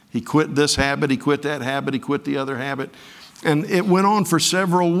 He quit this habit, he quit that habit, he quit the other habit. And it went on for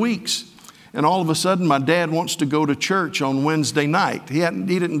several weeks. And all of a sudden, my dad wants to go to church on Wednesday night. He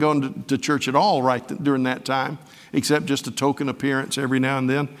didn't go to church at all during that time, except just a token appearance every now and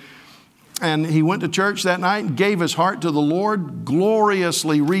then. And he went to church that night and gave his heart to the Lord,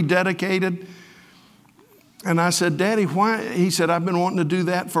 gloriously rededicated. And I said, Daddy, why? He said, I've been wanting to do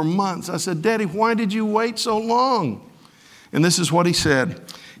that for months. I said, Daddy, why did you wait so long? And this is what he said.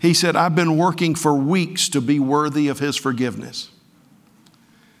 He said, I've been working for weeks to be worthy of his forgiveness.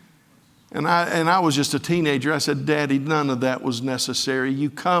 And I was just a teenager. I said, Daddy, none of that was necessary.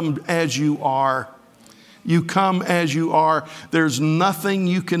 You come as you are. You come as you are. There's nothing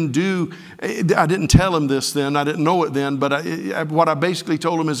you can do. I didn't tell him this then. I didn't know it then. But what I basically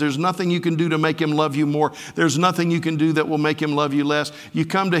told him is there's nothing you can do to make him love you more. There's nothing you can do that will make him love you less. You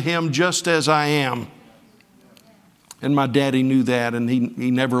come to him just as I am. And my daddy knew that, and he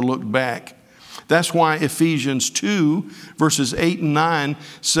never looked back. That's why Ephesians 2, verses 8 and 9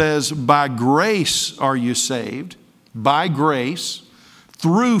 says, by grace are you saved, by grace,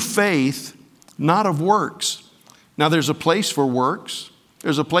 through faith, not of works. Now there's a place for works.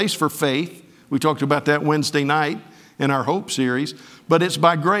 There's a place for faith. We talked about that Wednesday night in our Hope series. But it's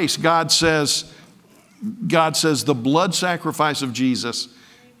by grace. God says the blood sacrifice of Jesus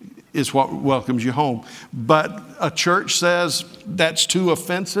is what welcomes you home. But a church says that's too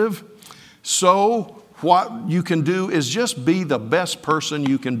offensive. So what you can do is just be the best person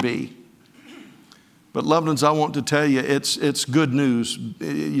you can be. But loved ones, I want to tell you, it's good news.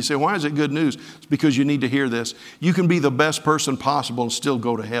 You say, why is it good news? It's because you need to hear this. You can be the best person possible and still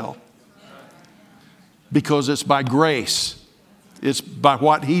go to hell. Because it's by grace. It's by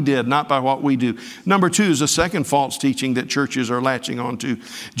what he did, not by what we do. Number 2 is the second false teaching that churches are latching onto.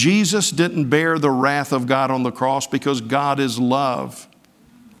 Jesus didn't bear the wrath of God on the cross because God is love.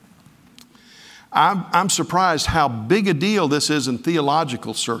 I'm surprised how big a deal this is in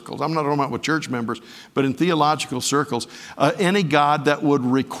theological circles. I'm not talking about with church members, but in theological circles. Any God that would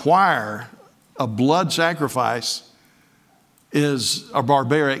require a blood sacrifice is a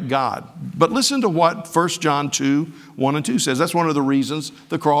barbaric God. But listen to what 1 John 2, 1 and 2 says. That's one of the reasons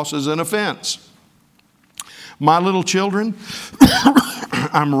the cross is an offense. My little children,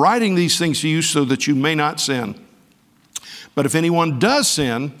 I'm writing these things to you so that you may not sin. But if anyone does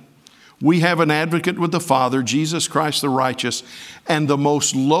sin, we have an advocate with the Father, Jesus Christ the righteous. And the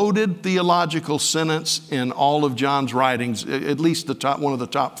most loaded theological sentence in all of John's writings, at least one of the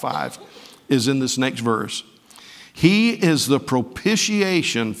top 5, is in this next verse. He is the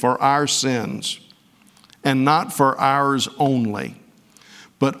propitiation for our sins, and not for ours only,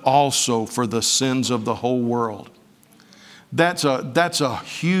 but also for the sins of the whole world. That's a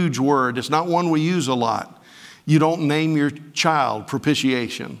huge word. It's not one we use a lot. You don't name your child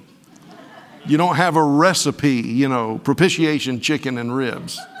propitiation. You don't have a recipe, propitiation chicken and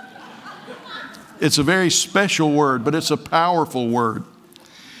ribs. It's a very special word, but it's a powerful word.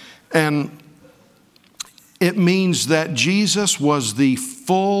 And it means that Jesus was the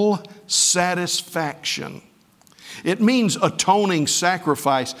full satisfaction. It means atoning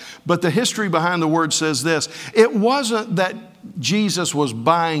sacrifice, but the history behind the word says this. It wasn't that Jesus was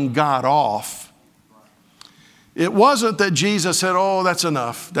buying God off. It wasn't that Jesus said, oh, that's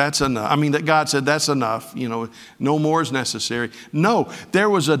enough. That's enough. I mean, that God said, that's enough. No more is necessary. No, there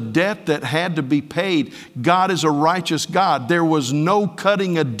was a debt that had to be paid. God is a righteous God. There was no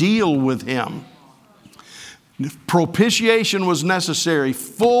cutting a deal with him. Propitiation was necessary,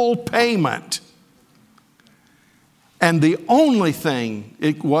 full payment. And the only thing,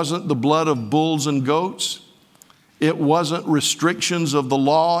 it wasn't the blood of bulls and goats. It wasn't restrictions of the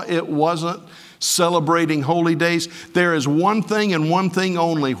law. It wasn't celebrating holy days. There is one thing and one thing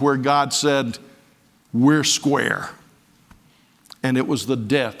only where God said, we're square. And it was the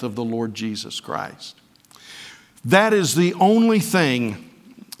death of the Lord Jesus Christ. That is the only thing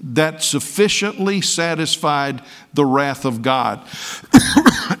that sufficiently satisfied the wrath of God.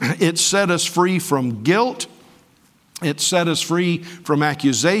 It set us free from guilt. It set us free from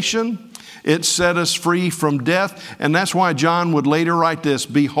accusation. It set us free from death. And that's why John would later write this,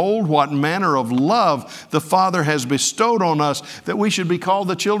 "Behold, what manner of love the Father has bestowed on us, that we should be called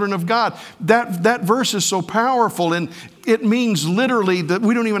the children of God." That verse is so powerful, and it means literally that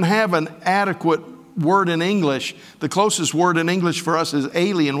we don't even have an adequate word in English. The closest word in English for us is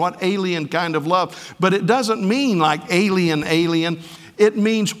alien. What alien kind of love? But it doesn't mean like alien. It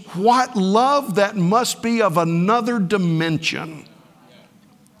means what love that must be of another dimension.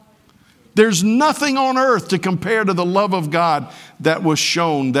 There's nothing on earth to compare to the love of God that was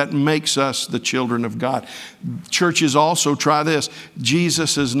shown that makes us the children of God. Churches also try this.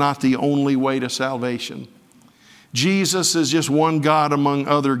 Jesus is not the only way to salvation. Jesus is just one God among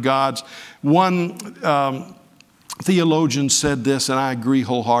other gods. One theologian said this, and I agree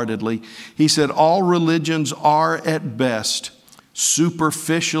wholeheartedly. He said, all religions are at best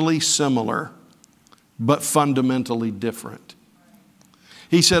superficially similar, but fundamentally different.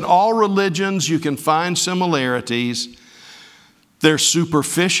 He said, all religions, you can find similarities. They're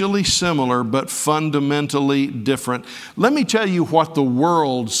superficially similar, but fundamentally different. Let me tell you what the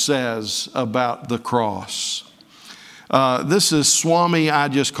world says about the cross. This is Swami, I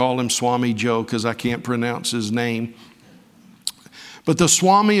just call him Swami Joe because I can't pronounce his name. But the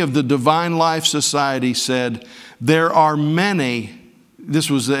Swami of the Divine Life Society said, there are many, this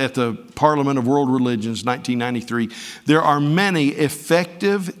was at the Parliament of World Religions, 1993, there are many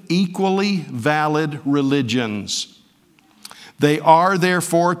effective, equally valid religions. They are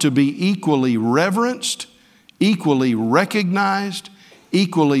therefore to be equally reverenced, equally recognized,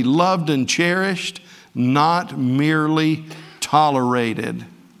 equally loved and cherished, not merely tolerated.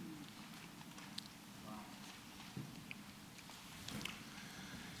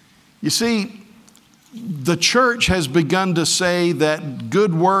 You see, the church has begun to say that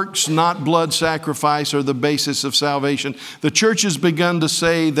good works, not blood sacrifice, are the basis of salvation. The church has begun to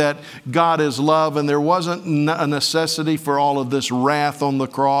say that God is love and there wasn't a necessity for all of this wrath on the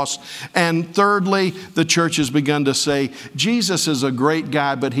cross. And thirdly, the church has begun to say Jesus is a great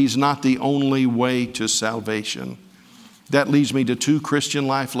guy, but he's not the only way to salvation. That leads me to two Christian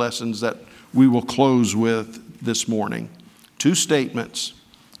life lessons that we will close with this morning. Two statements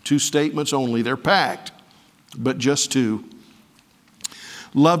only. They're packed, but just two.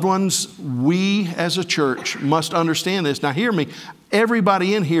 Loved ones, we as a church must understand this. Now hear me.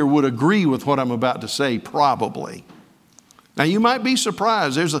 Everybody in here would agree with what I'm about to say, probably. Now you might be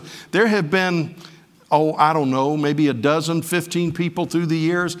surprised. There have been, I don't know, maybe a dozen, 15 people through the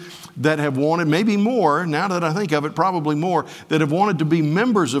years that have wanted, maybe more, now that I think of it, probably more, that have wanted to be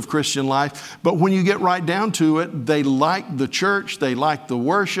members of Christian Life. But when you get right down to it, they like the church, they like the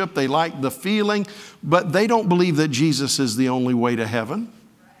worship, they like the feeling, but they don't believe that Jesus is the only way to heaven.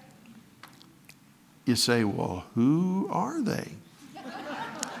 You say, well, who are they?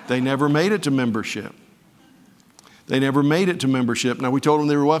 They never made it to membership. They never made it to membership. Now, we told them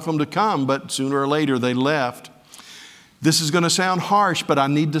they were welcome to come, but sooner or later they left. This is going to sound harsh, but I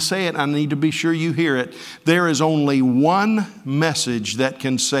need to say it. I need to be sure you hear it. There is only one message that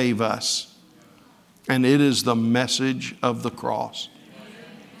can save us, and it is the message of the cross.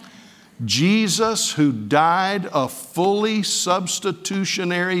 Jesus, who died a fully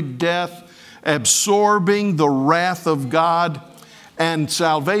substitutionary death, absorbing the wrath of God, and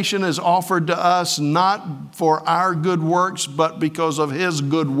salvation is offered to us not for our good works, but because of His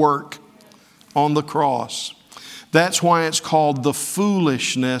good work on the cross. That's why it's called the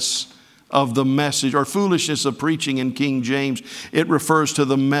foolishness of the message, or foolishness of preaching in King James. It refers to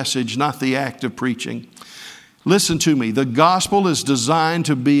the message, not the act of preaching. Listen to me. The gospel is designed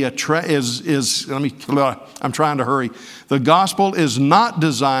to be I'm trying to hurry. The gospel is not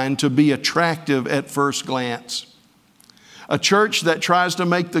designed to be attractive at first glance. A church that tries to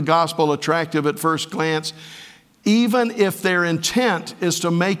make the gospel attractive at first glance, even if their intent is to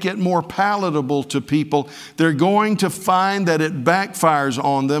make it more palatable to people, they're going to find that it backfires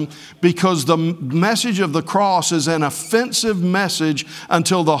on them, because the message of the cross is an offensive message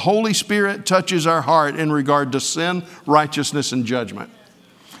until the Holy Spirit touches our heart in regard to sin, righteousness, and judgment.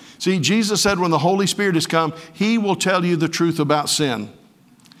 See, Jesus said when the Holy Spirit has come, He will tell you the truth about sin.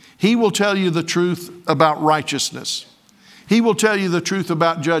 He will tell you the truth about righteousness. He will tell you the truth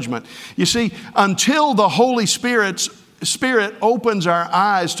about judgment. You see, until the Holy Spirit opens our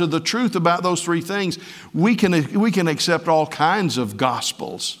eyes to the truth about those three things, we can accept all kinds of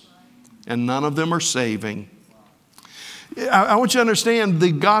gospels, and none of them are saving. I want you to understand,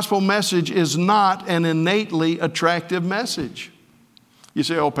 the gospel message is not an innately attractive message. You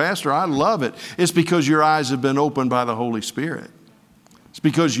say, oh, Pastor, I love it. It's because your eyes have been opened by the Holy Spirit. It's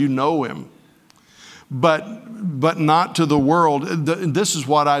because you know Him. but not to the world. This is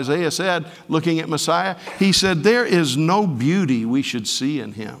what Isaiah said, looking at Messiah. He said, there is no beauty we should see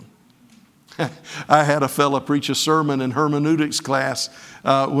in him. I had a fella preach a sermon in hermeneutics class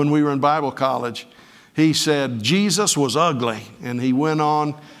when we were in Bible college. He said, Jesus was ugly. And he went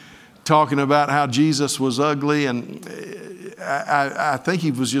on talking about how Jesus was ugly. And I think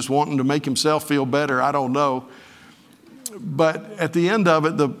he was just wanting to make himself feel better. I don't know. But at the end of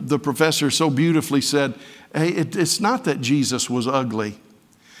it, the professor so beautifully said, hey, it's not that Jesus was ugly.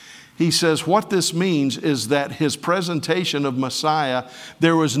 He says what this means is that his presentation of Messiah,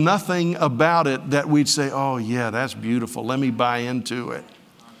 there was nothing about it that we'd say, oh yeah, that's beautiful, let me buy into it.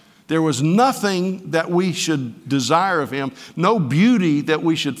 There was nothing that we should desire of him, no beauty that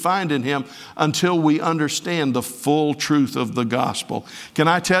we should find in him until we understand the full truth of the gospel. Can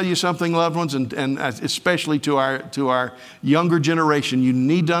I tell you something, loved ones, and especially to our younger generation, you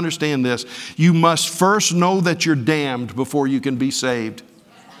need to understand this. You must first know that you're damned before you can be saved.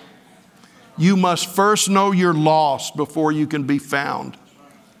 You must first know you're lost before you can be found.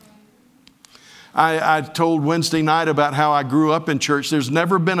 I told Wednesday night about how I grew up in church. There's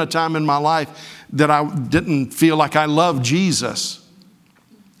never been a time in my life that I didn't feel like I loved Jesus.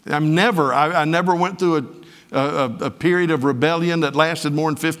 I never went through a period of rebellion that lasted more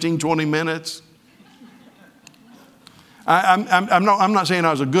than 15, 20 minutes. I'm not saying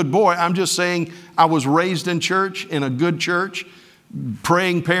I was a good boy. I'm just saying I was raised in church, in a good church,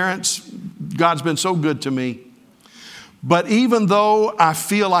 praying parents. God's been so good to me. But even though I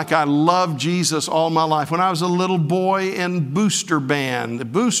feel like I loved Jesus all my life, when I was a little boy in Booster Band,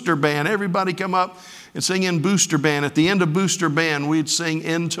 everybody come up and sing in Booster Band. At the end of Booster Band, we'd sing,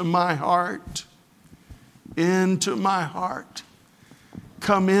 into my heart, into my heart.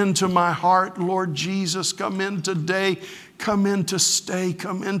 Come into my heart, Lord Jesus. Come in today. Come in to stay.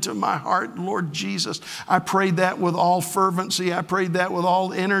 Come into my heart, Lord Jesus. I prayed that with all fervency. I prayed that with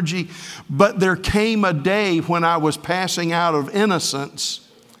all energy. But there came a day when I was passing out of innocence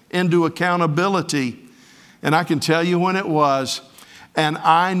into accountability. And I can tell you when it was. And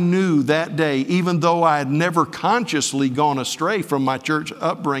I knew that day, even though I had never consciously gone astray from my church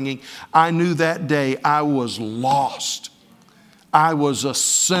upbringing, I knew that day I was lost. I was a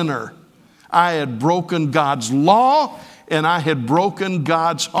sinner. I had broken God's law and I had broken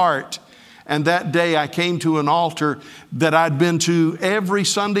God's heart. And that day I came to an altar that I'd been to every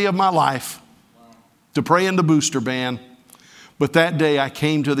Sunday of my life to pray in the Booster Band. But that day I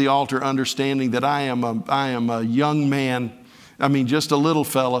came to the altar understanding that I am a young man. I mean, just a little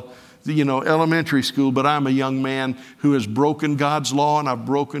fella, elementary school, but I'm a young man who has broken God's law and I've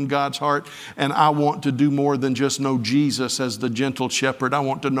broken God's heart. And I want to do more than just know Jesus as the gentle shepherd. I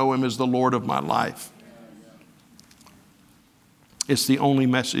want to know him as the Lord of my life. It's the only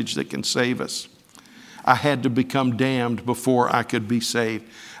message that can save us. I had to become damned before I could be saved.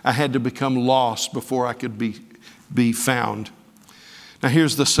 I had to become lost before I could be found. Now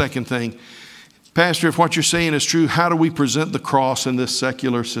here's the second thing. Pastor, if what you're saying is true, how do we present the cross in this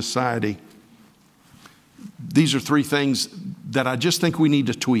secular society? These are three things that I just think we need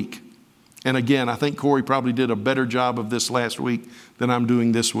to tweak. And again, I think Corey probably did a better job of this last week than I'm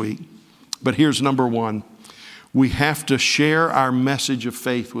doing this week. But here's number one. We have to share our message of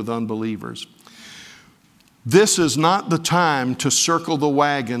faith with unbelievers. This is not the time to circle the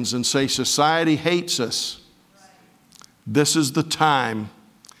wagons and say society hates us. This is the time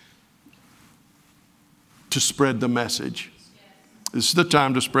to spread the message. This is the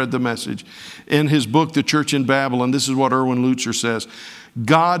time to spread the message. In his book, The Church in Babylon, this is what Erwin Lutzer says.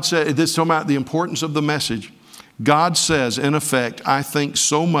 God said, this is talking about the importance of the message. God says, in effect, I think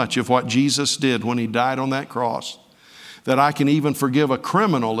so much of what Jesus did when he died on that cross that I can even forgive a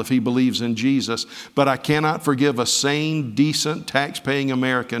criminal if he believes in Jesus, but I cannot forgive a sane, decent, tax-paying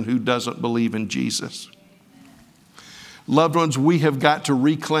American who doesn't believe in Jesus. Loved ones, we have got to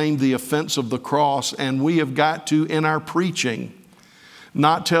reclaim the offense of the cross, and we have got to, in our preaching,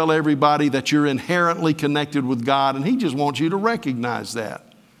 not tell everybody that you're inherently connected with God, and he just wants you to recognize that.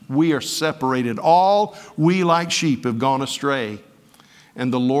 We are separated. All we like sheep have gone astray,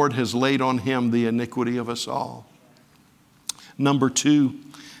 and the Lord has laid on him the iniquity of us all. Number two,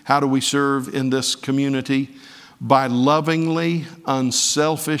 how do we serve in this community? By lovingly,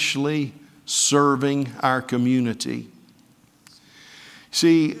 unselfishly serving our community.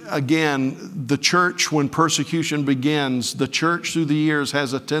 See, again, the church, when persecution begins, the church through the years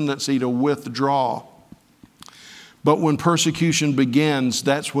has a tendency to withdraw. But when persecution begins,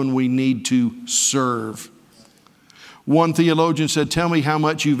 that's when we need to serve. One theologian said, tell me how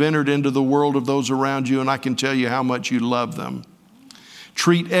much you've entered into the world of those around you, and I can tell you how much you love them.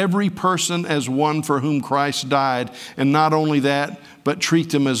 Treat every person as one for whom Christ died. And not only that, but treat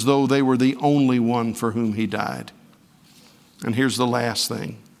them as though they were the only one for whom he died. And here's the last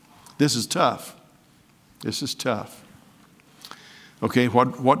thing. This is tough. This is tough. Okay,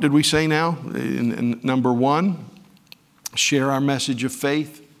 what did we say now? In number one, share our message of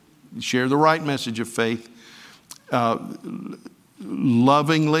faith. Share the right message of faith.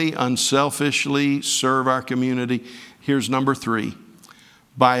 Lovingly, unselfishly serve our community. Here's number three.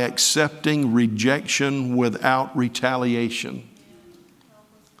 By accepting rejection without retaliation.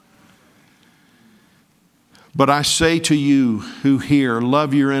 But I say to you who hear,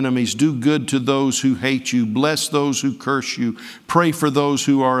 love your enemies, do good to those who hate you, bless those who curse you, pray for those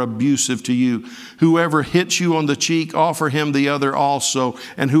who are abusive to you. Whoever hits you on the cheek, offer him the other also.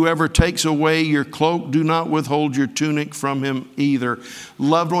 And whoever takes away your cloak, do not withhold your tunic from him either.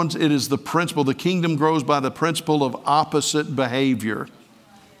 Loved ones, it is the principle. The kingdom grows by the principle of opposite behavior.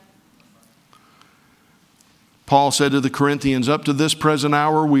 Paul said to the Corinthians, up to this present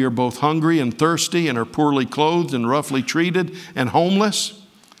hour, we are both hungry and thirsty and are poorly clothed and roughly treated and homeless.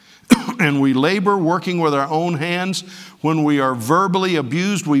 And we labor working with our own hands. When we are verbally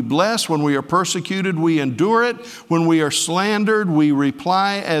abused, we bless. When we are persecuted, we endure it. When we are slandered, we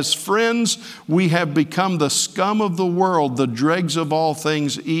reply as friends. We have become the scum of the world, the dregs of all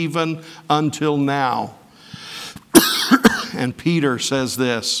things, even until now. And Peter says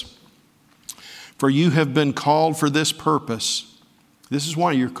this, for you have been called for this purpose. This is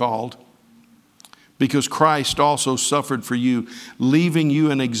why you're called. Because Christ also suffered for you, leaving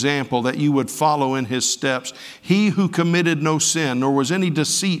you an example that you would follow in his steps. He who committed no sin, nor was any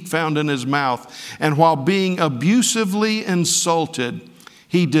deceit found in his mouth. And while being abusively insulted,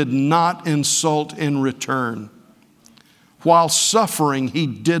 he did not insult in return. While suffering, he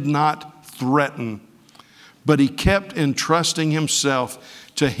did not threaten, but he kept entrusting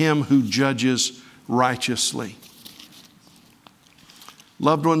himself to him who judges righteously.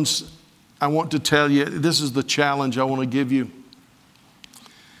 Loved ones, I want to tell you, this is the challenge I want to give you.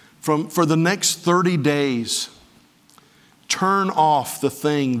 For the next 30 days, turn off the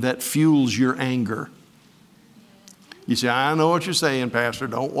thing that fuels your anger. You say, I know what you're saying, Pastor.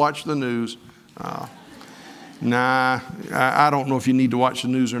 Don't watch the news. Nah, I don't know if you need to watch the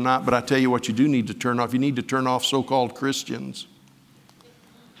news or not, but I tell you what you do need to turn off. You need to turn off so-called Christians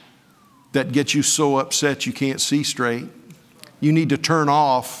that get you so upset you can't see straight. You need to turn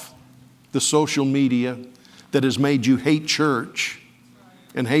off the social media that has made you hate church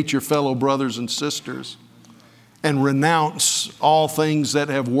and hate your fellow brothers and sisters and renounce all things that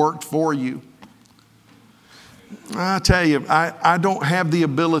have worked for you. I tell you, I don't have the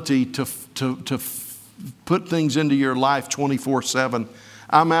ability to put things into your life 24/7.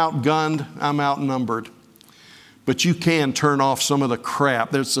 I'm outgunned, I'm outnumbered. But you can turn off some of the crap.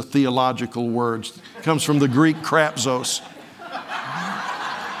 There's the theological words. It comes from the Greek krapzos.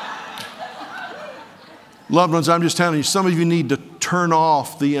 Loved ones, I'm just telling you, some of you need to turn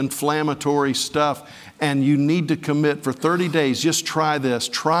off the inflammatory stuff, and you need to commit for 30 days. Just try this.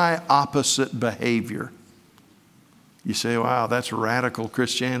 Try opposite behavior. You say, wow, that's radical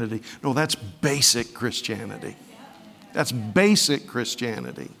Christianity. No, that's basic Christianity. That's basic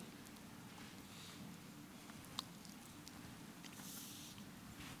Christianity.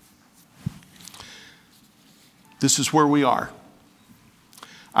 This is where we are.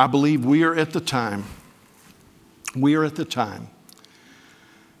 I believe we are at the time. We are at the time.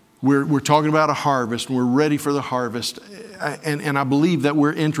 We're talking about a harvest, and we're ready for the harvest. And I believe that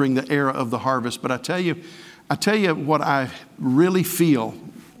we're entering the era of the harvest. But I tell you what I really feel.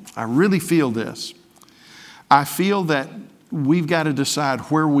 I really feel this. I feel that we've got to decide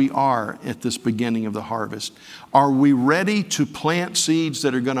where we are at this beginning of the harvest. Are we ready to plant seeds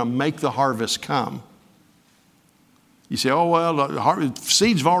that are going to make the harvest come? You say, oh, well, the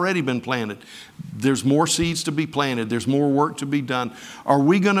seeds have already been planted. There's more seeds to be planted. There's more work to be done. Are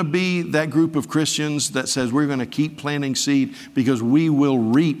we going to be that group of Christians that says we're going to keep planting seed because we will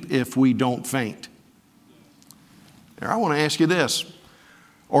reap if we don't faint? Now, I want to ask you this.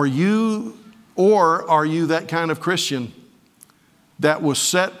 Are you that kind of Christian that was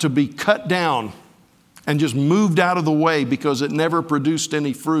set to be cut down and just moved out of the way because it never produced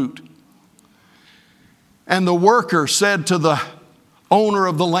any fruit? And the worker said to the owner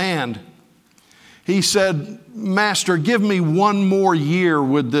of the land, he said, Master, give me one more year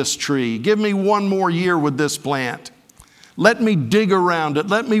with this tree. Give me one more year with this plant. Let me dig around it.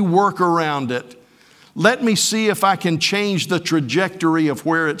 Let me work around it. Let me see if I can change the trajectory of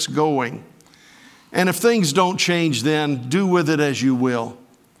where it's going. And if things don't change, then do with it as you will.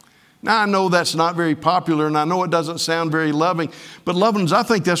 Now, I know that's not very popular, and I know it doesn't sound very loving, but loved ones, I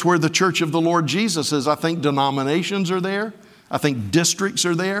think that's where the church of the Lord Jesus is. I think denominations are there. I think districts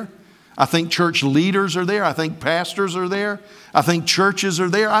are there. I think church leaders are there. I think pastors are there. I think churches are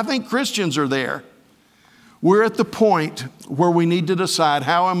there. I think Christians are there. We're at the point where we need to decide,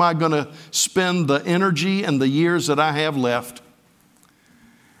 how am I going to spend the energy and the years that I have left?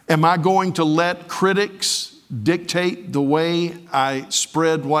 Am I going to let critics dictate the way I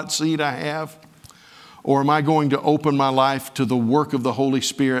spread what seed I have? Or am I going to open my life to the work of the Holy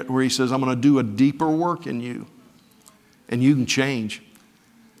Spirit, where He says, I'm going to do a deeper work in you and you can change?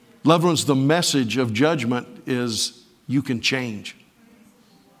 Loved ones, the message of judgment is you can change.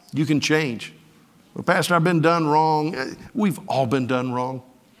 You can change. Well, Pastor, I've been done wrong. We've all been done wrong.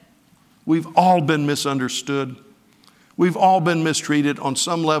 We've all been misunderstood. We've all been mistreated on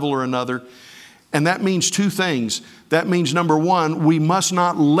some level or another. And that means two things. That means, number one, we must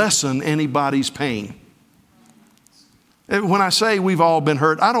not lessen anybody's pain. When I say we've all been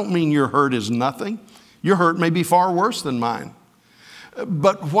hurt, I don't mean your hurt is nothing. Your hurt may be far worse than mine.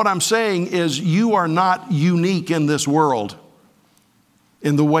 But what I'm saying is you are not unique in this world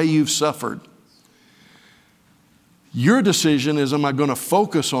in the way you've suffered. Your decision is, am I going to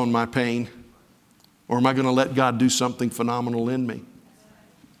focus on my pain, or am I going to let God do something phenomenal in me?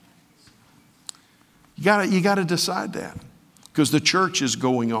 You got to decide that, because the church is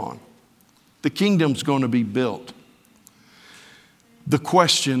going on. The kingdom's going to be built. The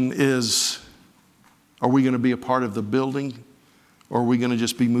question is, are we going to be a part of the building, or are we going to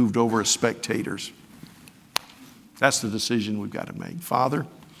just be moved over as spectators? That's the decision we've got to make. Father,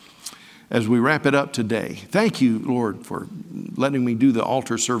 as we wrap it up today, thank you, Lord, for letting me do the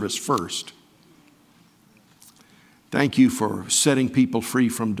altar service first. Thank you for setting people free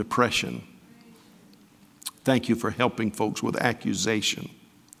from depression. Thank you for helping folks with accusation.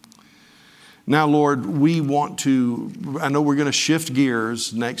 Now, Lord, I know we're going to shift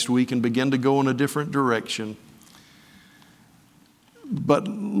gears next week and begin to go in a different direction. But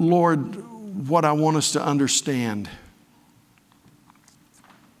Lord, what I want us to understand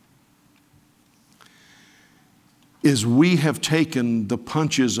is we have taken the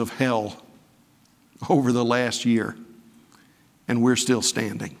punches of hell over the last year, and we're still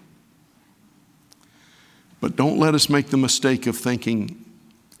standing. But don't let us make the mistake of thinking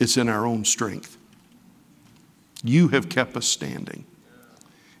it's in our own strength. You have kept us standing.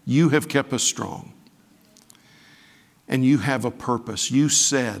 You have kept us strong. And you have a purpose. You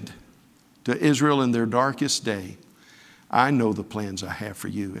said to Israel in their darkest day, I know the plans I have for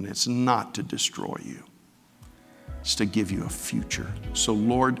you, and it's not to destroy you. It's to give you a future. So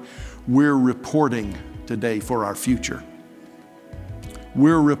Lord, we're reporting today for our future.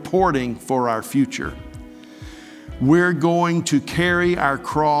 We're reporting for our future. We're going to carry our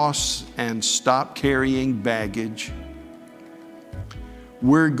cross and stop carrying baggage.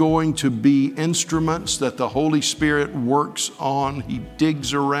 We're going to be instruments that the Holy Spirit works on. He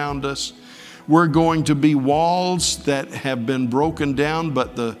digs around us. We're going to be walls that have been broken down,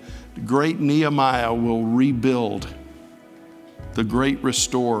 but the great Nehemiah will rebuild. The great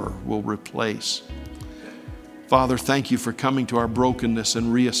restorer will replace. Father, thank you for coming to our brokenness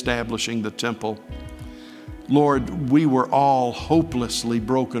and reestablishing the temple. Lord, we were all hopelessly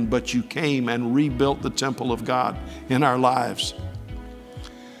broken, but you came and rebuilt the temple of God in our lives.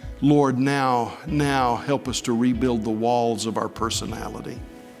 Lord, now help us to rebuild the walls of our personality.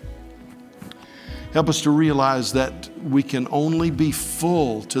 Help us to realize that we can only be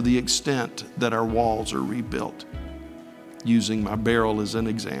full to the extent that our walls are rebuilt, using my barrel as an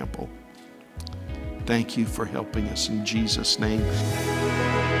example. Thank you for helping us in Jesus' name.